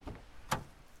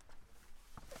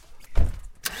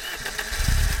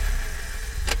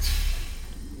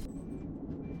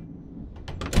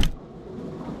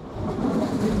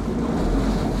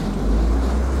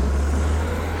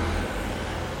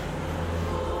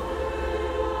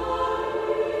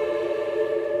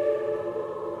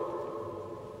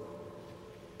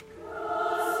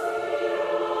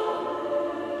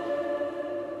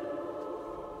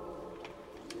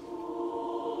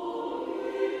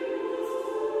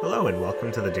Hello and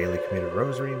welcome to the Daily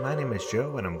Commuterrosary. My name is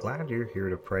Joe and I'm glad you're here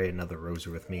to pray another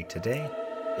rosary with me today.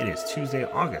 It is Tuesday,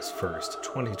 August 1st,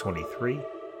 2023.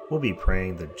 We'll be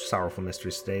praying the Sorrowful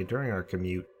Mysteries today during our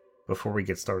commute. Before we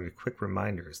get started, quick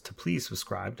reminders to please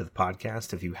subscribe to the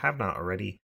podcast if you have not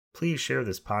already. Please share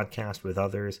this podcast with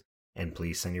others and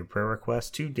please send your prayer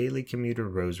requests to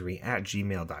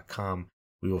dailycommuterrosary@gmail.com.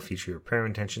 We will feature your prayer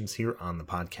intentions here on the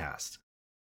podcast.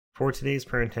 For today's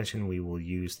prayer intention, we will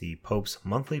use the Pope's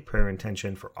monthly prayer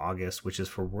intention for August, which is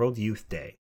for World Youth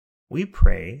Day. We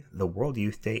pray the World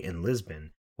Youth Day in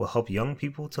Lisbon will help young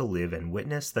people to live and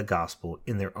witness the gospel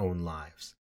in their own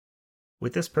lives.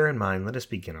 With this prayer in mind, let us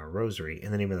begin our rosary.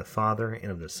 In the name of the Father,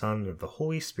 and of the Son, and of the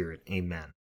Holy Spirit.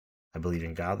 Amen. I believe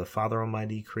in God, the Father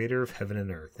Almighty, creator of heaven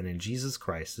and earth, and in Jesus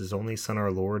Christ, his only Son,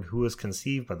 our Lord, who was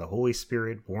conceived by the Holy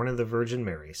Spirit, born of the Virgin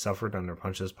Mary, suffered under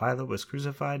Pontius Pilate, was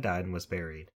crucified, died, and was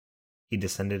buried. He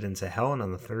descended into hell, and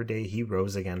on the third day he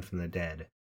rose again from the dead.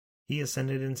 He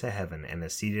ascended into heaven, and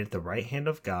is seated at the right hand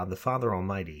of God, the Father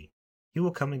Almighty. He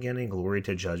will come again in glory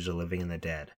to judge the living and the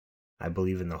dead. I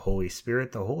believe in the Holy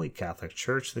Spirit, the Holy Catholic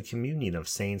Church, the communion of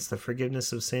saints, the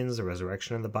forgiveness of sins, the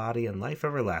resurrection of the body, and life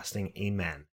everlasting.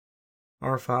 Amen.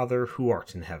 Our Father, who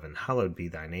art in heaven, hallowed be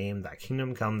thy name. Thy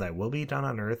kingdom come, thy will be done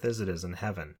on earth as it is in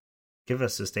heaven. Give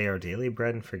us this day our daily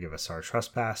bread, and forgive us our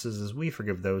trespasses, as we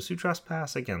forgive those who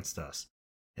trespass against us.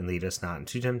 And lead us not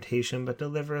into temptation, but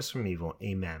deliver us from evil.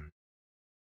 Amen.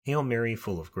 Hail Mary,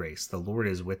 full of grace, the Lord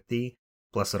is with thee.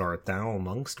 Blessed art thou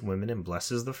amongst women, and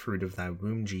blessed is the fruit of thy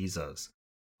womb, Jesus.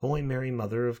 Holy Mary,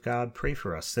 Mother of God, pray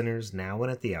for us sinners, now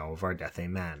and at the hour of our death.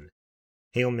 Amen.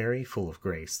 Hail Mary, full of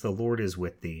grace, the Lord is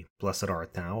with thee. Blessed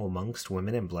art thou amongst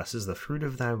women, and blessed is the fruit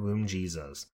of thy womb,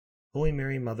 Jesus. Holy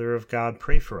Mary, Mother of God,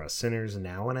 pray for us sinners,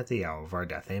 now and at the hour of our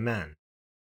death. Amen.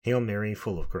 Hail Mary,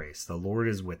 full of grace, the Lord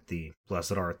is with thee.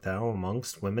 Blessed art thou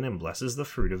amongst women, and blessed is the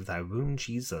fruit of thy womb,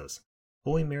 Jesus.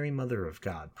 Holy Mary, Mother of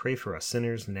God, pray for us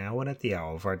sinners, now and at the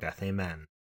hour of our death. Amen.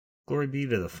 Glory be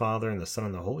to the Father, and the Son,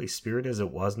 and the Holy Spirit, as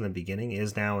it was in the beginning,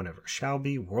 is now, and ever shall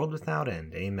be, world without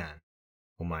end. Amen.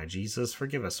 O my Jesus,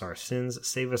 forgive us our sins,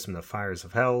 save us from the fires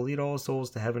of hell, lead all souls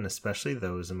to heaven, especially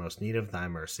those in most need of thy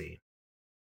mercy.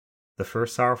 The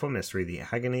first sorrowful mystery, the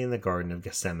agony in the Garden of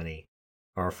Gethsemane.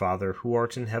 Our Father, who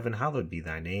art in heaven, hallowed be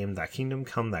thy name. Thy kingdom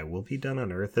come, thy will be done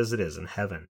on earth as it is in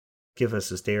heaven. Give us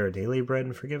this day our daily bread,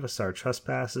 and forgive us our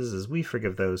trespasses, as we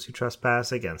forgive those who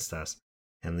trespass against us.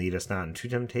 And lead us not into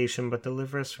temptation, but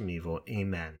deliver us from evil.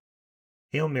 Amen.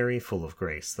 Hail Mary, full of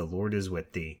grace, the Lord is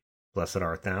with thee. Blessed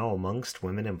art thou amongst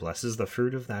women, and blessed is the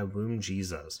fruit of thy womb,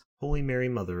 Jesus. Holy Mary,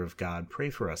 Mother of God,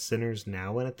 pray for us sinners,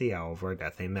 now and at the hour of our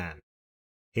death. Amen.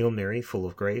 Hail Mary, full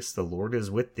of grace, the Lord is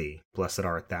with thee. Blessed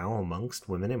art thou amongst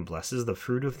women, and blessed is the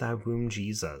fruit of thy womb,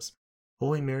 Jesus.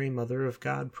 Holy Mary, Mother of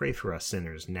God, pray for us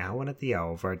sinners, now and at the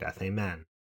hour of our death. Amen.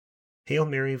 Hail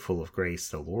Mary, full of grace,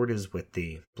 the Lord is with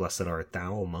thee. Blessed art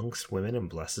thou amongst women, and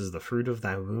blessed is the fruit of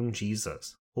thy womb,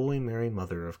 Jesus. Holy Mary,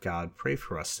 Mother of God, pray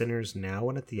for us sinners, now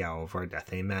and at the hour of our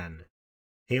death. Amen.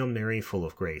 Hail Mary, full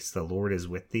of grace, the Lord is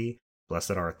with thee.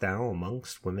 Blessed art thou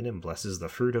amongst women, and blessed is the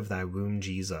fruit of thy womb,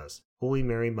 Jesus. Holy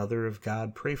Mary, Mother of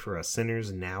God, pray for us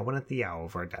sinners, now and at the hour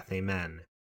of our death. Amen.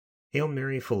 Hail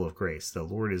Mary, full of grace, the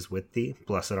Lord is with thee.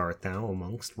 Blessed art thou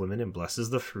amongst women, and blessed is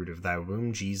the fruit of thy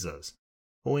womb, Jesus.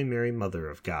 Holy Mary, Mother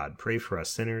of God, pray for us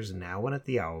sinners, now and at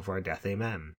the hour of our death.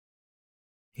 Amen.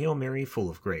 Hail Mary, full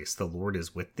of grace, the Lord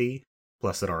is with thee.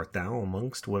 Blessed art thou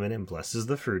amongst women, and blessed is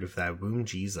the fruit of thy womb,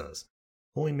 Jesus.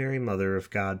 Holy Mary, Mother of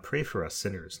God, pray for us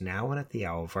sinners, now and at the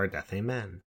hour of our death.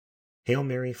 Amen. Hail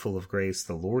Mary, full of grace,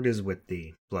 the Lord is with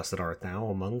thee. Blessed art thou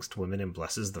amongst women, and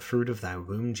blessed is the fruit of thy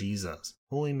womb, Jesus.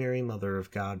 Holy Mary, Mother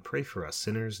of God, pray for us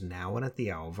sinners, now and at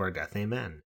the hour of our death.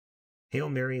 Amen. Hail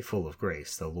Mary, full of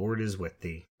grace, the Lord is with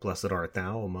thee. Blessed art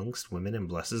thou amongst women, and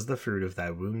blessed is the fruit of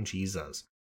thy womb, Jesus.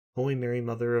 Holy Mary,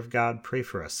 Mother of God, pray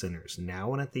for us sinners,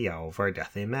 now and at the hour of our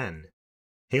death. Amen.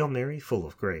 Hail Mary, full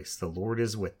of grace, the Lord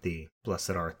is with thee. Blessed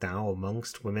art thou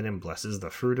amongst women, and blessed is the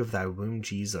fruit of thy womb,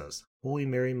 Jesus. Holy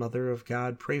Mary, Mother of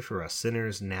God, pray for us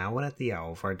sinners, now and at the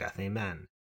hour of our death. Amen.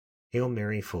 Hail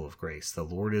Mary, full of grace, the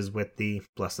Lord is with thee.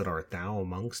 Blessed art thou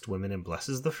amongst women, and blessed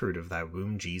is the fruit of thy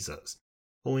womb, Jesus.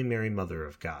 Holy Mary, Mother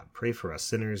of God, pray for us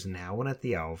sinners, now and at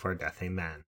the hour of our death.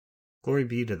 Amen. Glory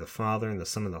be to the Father, and the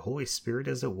Son, and the Holy Spirit,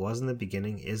 as it was in the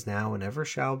beginning, is now, and ever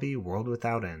shall be, world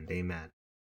without end. Amen.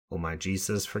 O my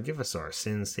Jesus, forgive us our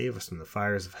sins, save us from the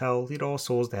fires of hell, lead all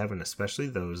souls to heaven, especially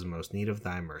those in most need of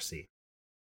thy mercy.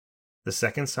 The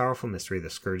second sorrowful mystery, the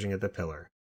scourging at the pillar.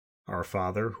 Our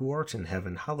Father, who art in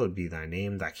heaven, hallowed be thy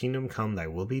name. Thy kingdom come, thy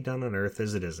will be done on earth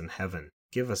as it is in heaven.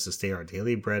 Give us this day our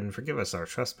daily bread, and forgive us our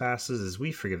trespasses, as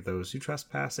we forgive those who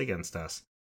trespass against us.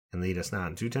 And lead us not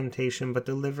into temptation, but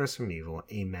deliver us from evil.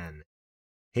 Amen.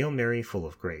 Hail Mary, full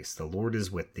of grace, the Lord is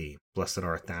with thee. Blessed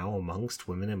art thou amongst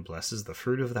women, and blessed is the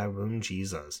fruit of thy womb,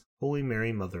 Jesus. Holy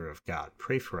Mary, Mother of God,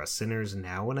 pray for us sinners,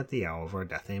 now and at the hour of our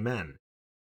death. Amen.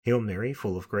 Hail Mary,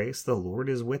 full of grace, the Lord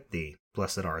is with thee.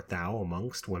 Blessed art thou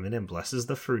amongst women, and blessed is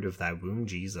the fruit of thy womb,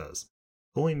 Jesus.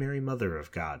 Holy Mary, Mother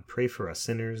of God, pray for us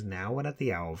sinners, now and at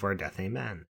the hour of our death.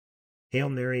 Amen. Hail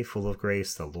Mary, full of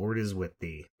grace, the Lord is with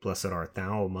thee. Blessed art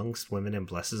thou amongst women, and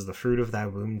blessed is the fruit of thy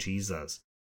womb, Jesus.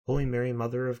 Holy Mary,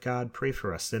 Mother of God, pray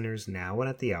for us sinners, now and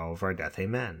at the hour of our death.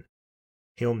 Amen.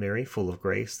 Hail Mary, full of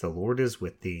grace, the Lord is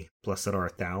with thee. Blessed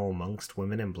art thou amongst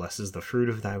women, and blessed is the fruit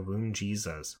of thy womb,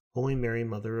 Jesus. Holy Mary,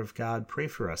 Mother of God, pray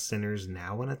for us sinners,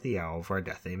 now and at the hour of our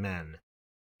death. Amen.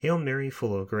 Hail Mary,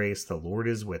 full of grace, the Lord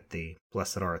is with thee.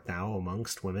 Blessed art thou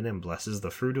amongst women, and blessed is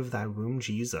the fruit of thy womb,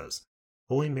 Jesus.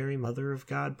 Holy Mary, Mother of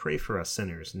God, pray for us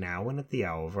sinners, now and at the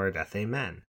hour of our death.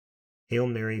 Amen. Hail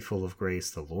Mary, full of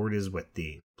grace, the Lord is with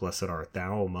thee. Blessed art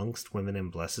thou amongst women, and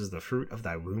blessed is the fruit of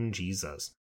thy womb,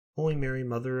 Jesus. Holy Mary,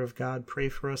 Mother of God, pray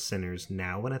for us sinners,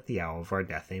 now and at the hour of our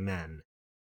death. Amen.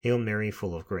 Hail Mary,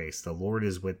 full of grace, the Lord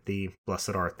is with thee.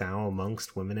 Blessed art thou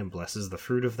amongst women, and blessed is the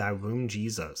fruit of thy womb,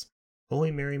 Jesus.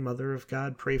 Holy Mary, Mother of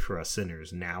God, pray for us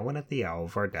sinners, now and at the hour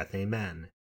of our death. Amen.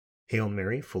 Hail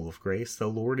Mary, full of grace, the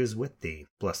Lord is with thee.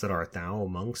 Blessed art thou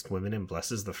amongst women, and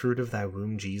blessed is the fruit of thy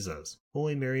womb, Jesus.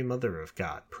 Holy Mary, Mother of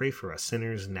God, pray for us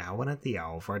sinners, now and at the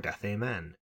hour of our death.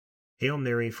 Amen. Hail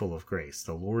Mary, full of grace,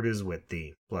 the Lord is with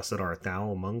thee. Blessed art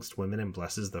thou amongst women, and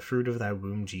blessed is the fruit of thy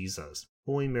womb, Jesus.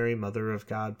 Holy Mary, Mother of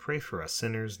God, pray for us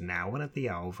sinners, now and at the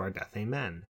hour of our death.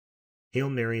 Amen. Hail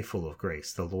Mary, full of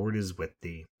grace, the Lord is with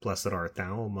thee. Blessed art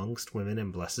thou amongst women,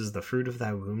 and blessed is the fruit of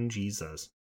thy womb, Jesus.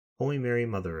 Holy Mary,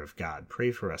 Mother of God,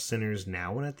 pray for us sinners,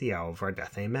 now and at the hour of our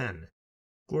death. Amen.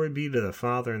 Glory be to the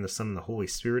Father, and the Son, and the Holy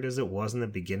Spirit, as it was in the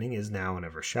beginning, is now, and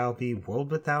ever shall be,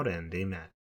 world without end. Amen.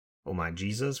 O my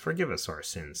Jesus, forgive us our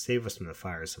sins, save us from the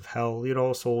fires of hell, lead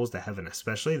all souls to heaven,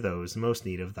 especially those in most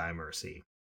need of thy mercy.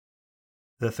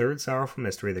 The third sorrowful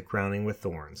mystery, the crowning with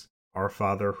thorns. Our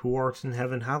Father, who art in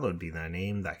heaven, hallowed be thy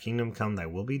name. Thy kingdom come, thy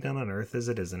will be done on earth as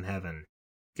it is in heaven.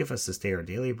 Give us this day our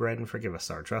daily bread, and forgive us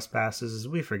our trespasses, as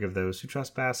we forgive those who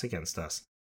trespass against us.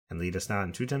 And lead us not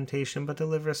into temptation, but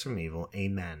deliver us from evil.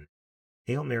 Amen.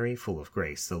 Hail Mary, full of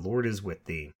grace, the Lord is with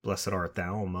thee. Blessed art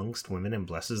thou amongst women, and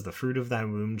blessed is the fruit of thy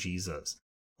womb, Jesus.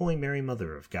 Holy Mary,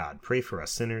 Mother of God, pray for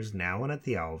us sinners, now and at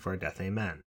the hour of our death.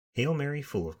 Amen. Hail Mary,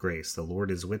 full of grace, the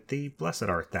Lord is with thee. Blessed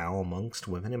art thou amongst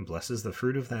women, and blessed is the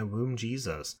fruit of thy womb,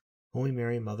 Jesus. Holy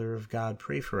Mary, Mother of God,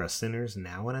 pray for us sinners,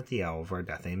 now and at the hour of our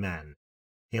death. Amen.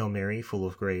 Hail Mary, full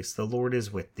of grace, the Lord is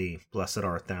with thee. Blessed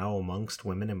art thou amongst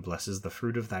women, and blessed is the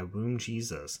fruit of thy womb,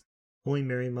 Jesus. Holy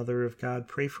Mary, Mother of God,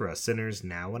 pray for us sinners,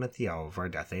 now and at the hour of our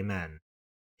death. Amen.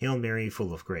 Hail Mary,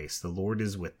 full of grace, the Lord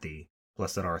is with thee.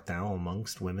 Blessed art thou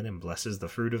amongst women, and blessed is the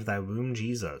fruit of thy womb,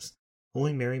 Jesus.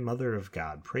 Holy Mary, Mother of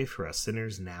God, pray for us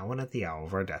sinners, now and at the hour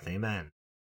of our death. Amen.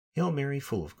 Hail Mary,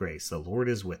 full of grace, the Lord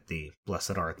is with thee.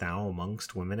 Blessed art thou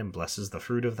amongst women, and blessed is the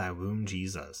fruit of thy womb,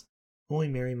 Jesus. Holy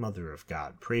Mary, Mother of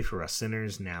God, pray for us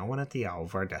sinners, now and at the hour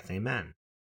of our death. Amen.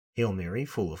 Hail Mary,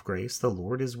 full of grace, the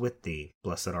Lord is with thee.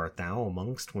 Blessed art thou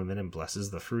amongst women, and blessed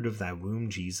is the fruit of thy womb,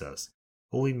 Jesus.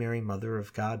 Holy Mary, Mother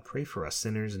of God, pray for us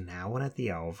sinners, now and at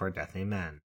the hour of our death.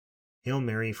 Amen. Hail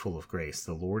Mary, full of grace,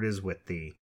 the Lord is with thee.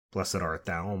 Blessed art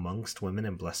thou amongst women,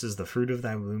 and blessed is the fruit of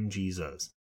thy womb, Jesus.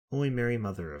 Holy Mary,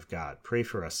 Mother of God, pray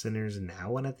for us sinners,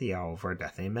 now and at the hour of our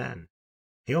death. Amen.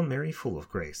 Hail Mary, full of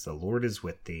grace, the Lord is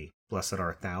with thee. Blessed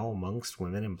art thou amongst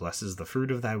women, and blessed is the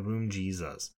fruit of thy womb,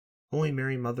 Jesus. Holy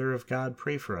Mary, Mother of God,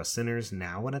 pray for us sinners,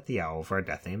 now and at the hour of our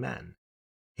death. Amen.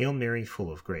 Hail Mary,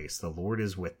 full of grace, the Lord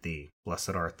is with thee.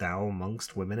 Blessed art thou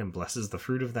amongst women, and blessed is the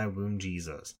fruit of thy womb,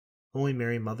 Jesus. Holy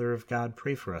Mary, Mother of God,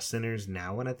 pray for us sinners,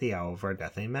 now and at the hour of our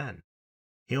death. Amen.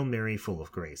 Hail Mary, full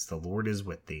of grace, the Lord is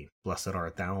with thee. Blessed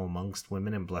art thou amongst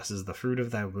women, and blessed is the fruit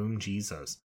of thy womb,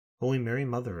 Jesus. Holy Mary,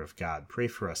 Mother of God, pray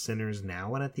for us sinners,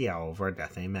 now and at the hour of our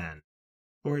death. Amen.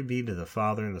 Glory be to the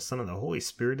Father, and the Son, and the Holy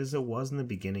Spirit, as it was in the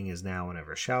beginning, is now, and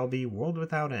ever shall be, world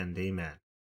without end. Amen.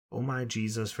 O my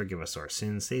Jesus, forgive us our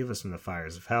sins, save us from the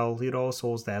fires of hell, lead all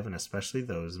souls to heaven, especially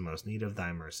those in most need of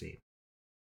thy mercy.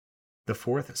 The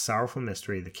fourth sorrowful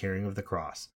mystery, the carrying of the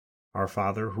cross. Our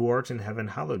Father, who art in heaven,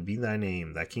 hallowed be thy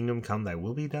name. Thy kingdom come, thy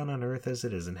will be done on earth as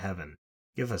it is in heaven.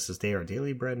 Give us this day our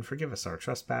daily bread, and forgive us our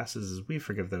trespasses, as we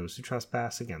forgive those who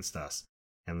trespass against us.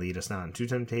 And lead us not into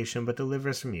temptation, but deliver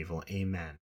us from evil.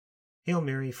 Amen. Hail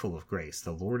Mary, full of grace,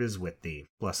 the Lord is with thee.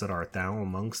 Blessed art thou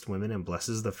amongst women, and blessed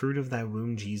is the fruit of thy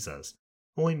womb, Jesus.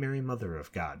 Holy Mary, Mother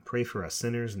of God, pray for us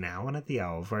sinners, now and at the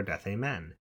hour of our death.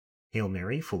 Amen. Hail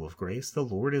Mary, full of grace, the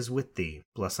Lord is with thee.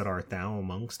 Blessed art thou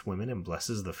amongst women, and blessed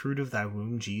is the fruit of thy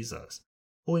womb, Jesus.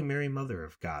 Holy Mary, Mother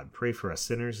of God, pray for us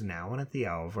sinners now and at the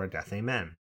hour of our death.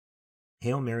 Amen.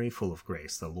 Hail Mary, full of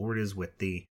grace, the Lord is with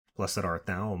thee. Blessed art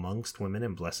thou amongst women,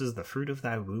 and blessed is the fruit of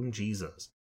thy womb, Jesus.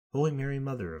 Holy Mary,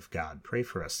 Mother of God, pray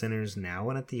for us sinners now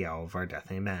and at the hour of our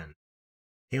death. Amen.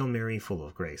 Hail Mary, full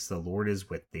of grace, the Lord is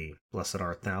with thee. Blessed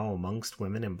art thou amongst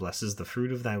women, and blessed is the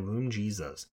fruit of thy womb,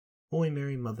 Jesus. Holy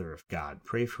Mary, Mother of God,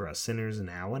 pray for us sinners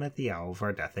now and at the hour of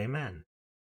our death. Amen.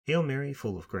 Hail Mary,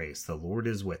 full of grace, the Lord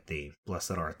is with thee.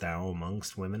 Blessed art thou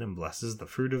amongst women, and blessed is the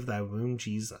fruit of thy womb,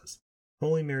 Jesus.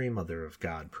 Holy Mary, Mother of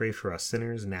God, pray for us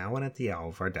sinners now and at the hour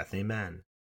of our death. Amen.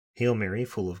 Hail Mary,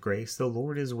 full of grace, the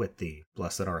Lord is with thee.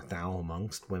 Blessed art thou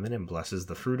amongst women, and blessed is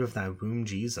the fruit of thy womb,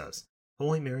 Jesus.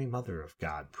 Holy Mary, Mother of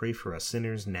God, pray for us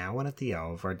sinners now and at the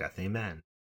hour of our death. Amen.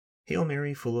 Hail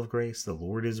Mary, full of grace, the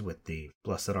Lord is with thee.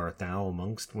 Blessed art thou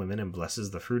amongst women, and blessed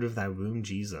is the fruit of thy womb,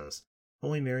 Jesus.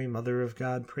 Holy Mary, Mother of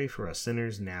God, pray for us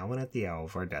sinners now and at the hour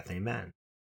of our death. Amen.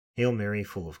 Hail Mary,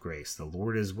 full of grace, the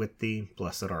Lord is with thee.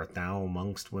 Blessed art thou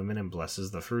amongst women, and blessed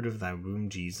is the fruit of thy womb,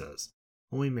 Jesus.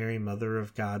 Holy Mary, Mother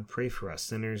of God, pray for us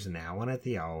sinners now and at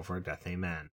the hour of our death.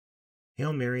 Amen.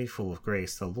 Hail Mary, full of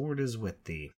grace, the Lord is with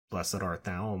thee. Blessed art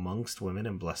thou amongst women,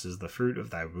 and blessed is the fruit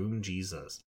of thy womb,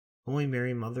 Jesus. Holy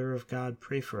Mary, Mother of God,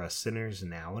 pray for us sinners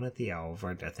now and at the hour of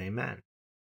our death. Amen.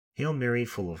 Hail Mary,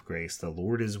 full of grace, the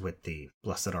Lord is with thee.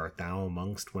 Blessed art thou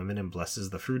amongst women, and blessed is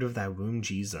the fruit of thy womb,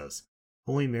 Jesus.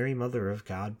 Holy Mary, Mother of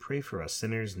God, pray for us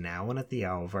sinners now and at the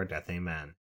hour of our death.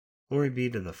 Amen. Glory be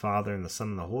to the Father, and the Son,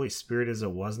 and the Holy Spirit, as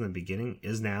it was in the beginning,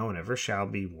 is now, and ever shall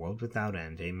be, world without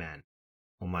end. Amen.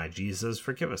 O my Jesus,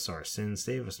 forgive us our sins,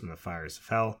 save us from the fires of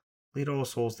hell, lead all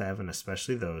souls to heaven,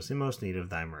 especially those in most need of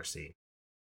thy mercy.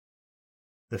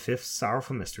 The fifth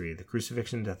sorrowful mystery, the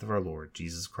crucifixion and death of our Lord,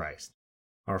 Jesus Christ.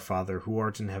 Our Father, who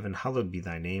art in heaven, hallowed be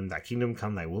thy name. Thy kingdom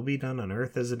come, thy will be done on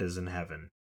earth as it is in heaven.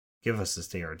 Give us this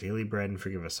day our daily bread, and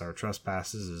forgive us our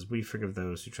trespasses, as we forgive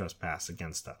those who trespass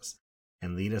against us.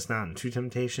 And lead us not into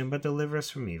temptation, but deliver us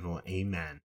from evil.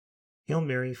 Amen. Hail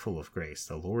Mary, full of grace,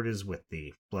 the Lord is with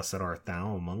thee. Blessed art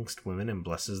thou amongst women, and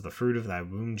blessed is the fruit of thy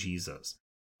womb, Jesus.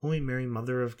 Holy Mary,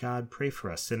 Mother of God, pray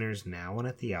for us sinners now and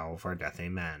at the hour of our death.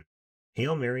 Amen.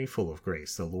 Hail Mary, full of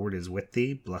grace, the Lord is with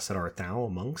thee. Blessed art thou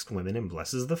amongst women, and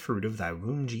blessed is the fruit of thy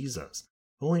womb, Jesus.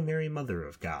 Holy Mary, Mother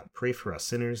of God, pray for us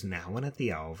sinners now and at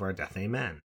the hour of our death.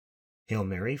 Amen. Hail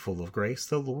Mary, full of grace,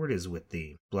 the Lord is with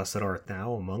thee. Blessed art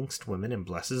thou amongst women, and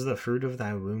blessed is the fruit of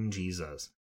thy womb, Jesus.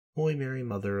 Holy Mary,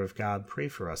 Mother of God, pray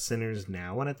for us sinners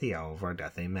now and at the hour of our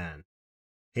death. Amen.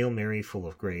 Hail Mary, full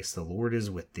of grace, the Lord is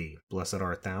with thee. Blessed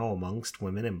art thou amongst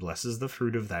women, and blessed is the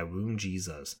fruit of thy womb,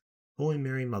 Jesus. Holy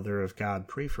Mary, Mother of God,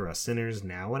 pray for us sinners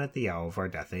now and at the hour of our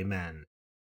death. Amen.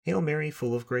 Hail Mary,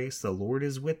 full of grace, the Lord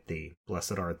is with thee.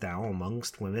 Blessed art thou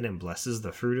amongst women, and blessed is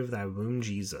the fruit of thy womb,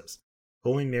 Jesus.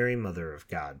 Holy Mary, Mother of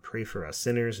God, pray for us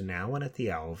sinners now and at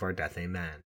the hour of our death.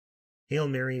 Amen. Hail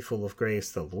Mary, full of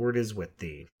grace, the Lord is with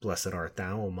thee. Blessed art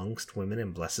thou amongst women,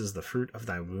 and blessed is the fruit of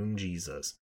thy womb,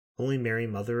 Jesus. Holy Mary,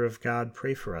 Mother of God,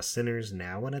 pray for us sinners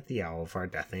now and at the hour of our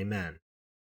death. Amen.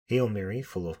 Hail Mary,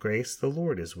 full of grace, the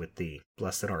Lord is with thee.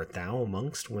 Blessed art thou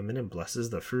amongst women, and blessed is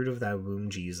the fruit of thy womb,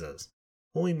 Jesus.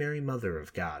 Holy Mary, Mother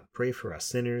of God, pray for us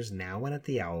sinners now and at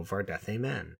the hour of our death.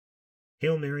 Amen.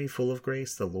 Hail Mary, full of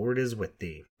grace, the Lord is with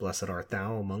thee. Blessed art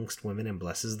thou amongst women, and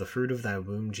blessed is the fruit of thy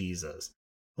womb, Jesus.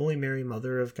 Holy Mary,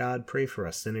 Mother of God, pray for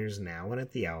us sinners now and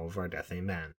at the hour of our death.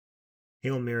 Amen.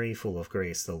 Hail Mary, full of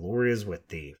grace, the Lord is with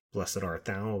thee. Blessed art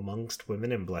thou amongst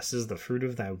women, and blessed is the fruit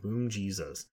of thy womb,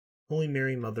 Jesus. Holy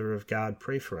Mary, Mother of God,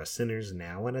 pray for us sinners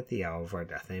now and at the hour of our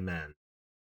death. Amen.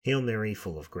 Hail Mary,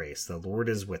 full of grace, the Lord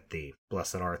is with thee.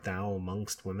 Blessed art thou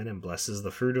amongst women, and blessed is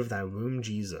the fruit of thy womb,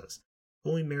 Jesus.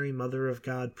 Holy Mary, Mother of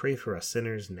God, pray for us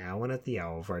sinners now and at the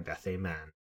hour of our death.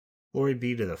 Amen. Glory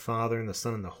be to the Father, and the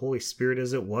Son, and the Holy Spirit,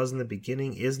 as it was in the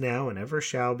beginning, is now, and ever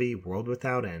shall be, world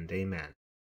without end. Amen.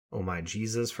 O my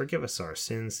Jesus, forgive us our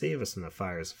sins, save us from the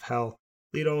fires of hell,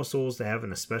 lead all souls to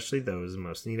heaven, especially those in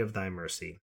most need of thy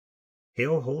mercy.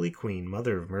 Hail, Holy Queen,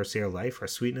 Mother of mercy, our life, our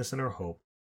sweetness, and our hope.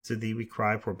 To thee we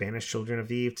cry, poor banished children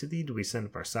of Eve, to thee do we send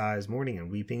up our sighs, mourning and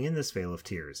weeping in this vale of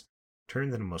tears. Turn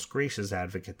then, most gracious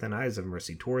Advocate, thine eyes of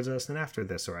mercy towards us, and after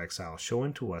this our exile, show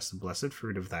unto us the blessed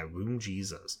fruit of thy womb,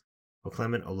 Jesus. O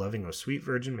clement, O loving, O sweet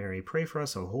Virgin Mary, pray for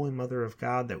us, O Holy Mother of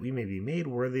God, that we may be made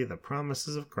worthy of the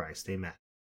promises of Christ. Amen.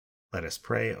 Let us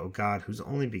pray, O God, whose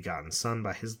only begotten Son,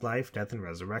 by his life, death, and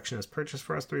resurrection, has purchased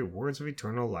for us the rewards of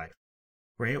eternal life.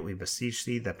 Grant, we beseech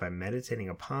thee, that by meditating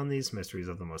upon these mysteries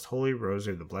of the most holy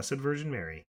rosary of the Blessed Virgin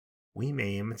Mary, we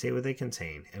may imitate what they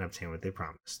contain and obtain what they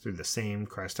promise. Through the same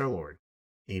Christ our Lord.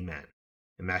 Amen.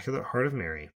 Immaculate Heart of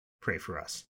Mary, pray for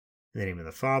us. In the name of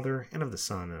the Father, and of the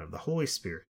Son, and of the Holy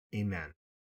Spirit. Amen.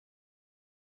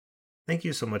 Thank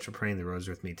you so much for praying the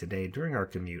Rosary with me today during our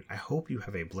commute. I hope you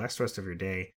have a blessed rest of your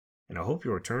day, and I hope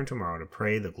you return tomorrow to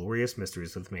pray the glorious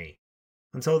mysteries with me.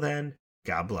 Until then,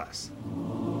 God bless.